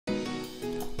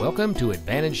Welcome to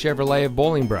Advantage Chevrolet of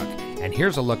Bolingbrook, and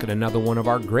here's a look at another one of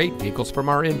our great vehicles from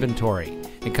our inventory.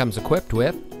 It comes equipped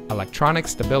with electronic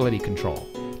stability control,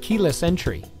 keyless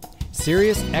entry,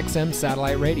 Sirius XM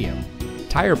satellite radio,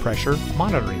 tire pressure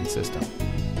monitoring system,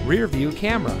 rear view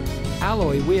camera,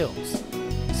 alloy wheels,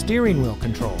 steering wheel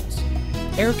controls,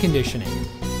 air conditioning,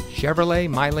 Chevrolet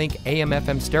MyLink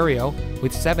AM/FM stereo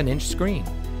with 7-inch screen,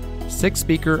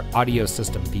 6-speaker audio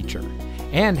system feature,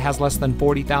 and has less than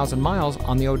 40,000 miles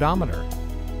on the odometer.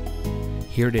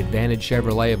 Here at Advantage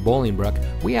Chevrolet of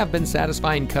Bolingbrook, we have been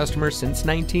satisfying customers since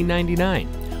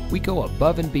 1999. We go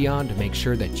above and beyond to make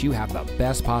sure that you have the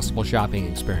best possible shopping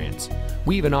experience.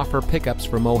 We even offer pickups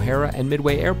from O'Hara and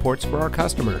Midway airports for our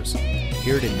customers.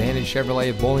 Here at Advantage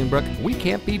Chevrolet of Bolingbrook, we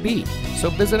can't be beat, so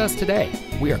visit us today.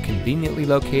 We are conveniently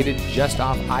located just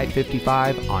off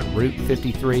I-55 on Route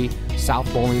 53, South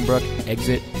Bolingbrook,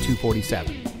 exit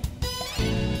 247.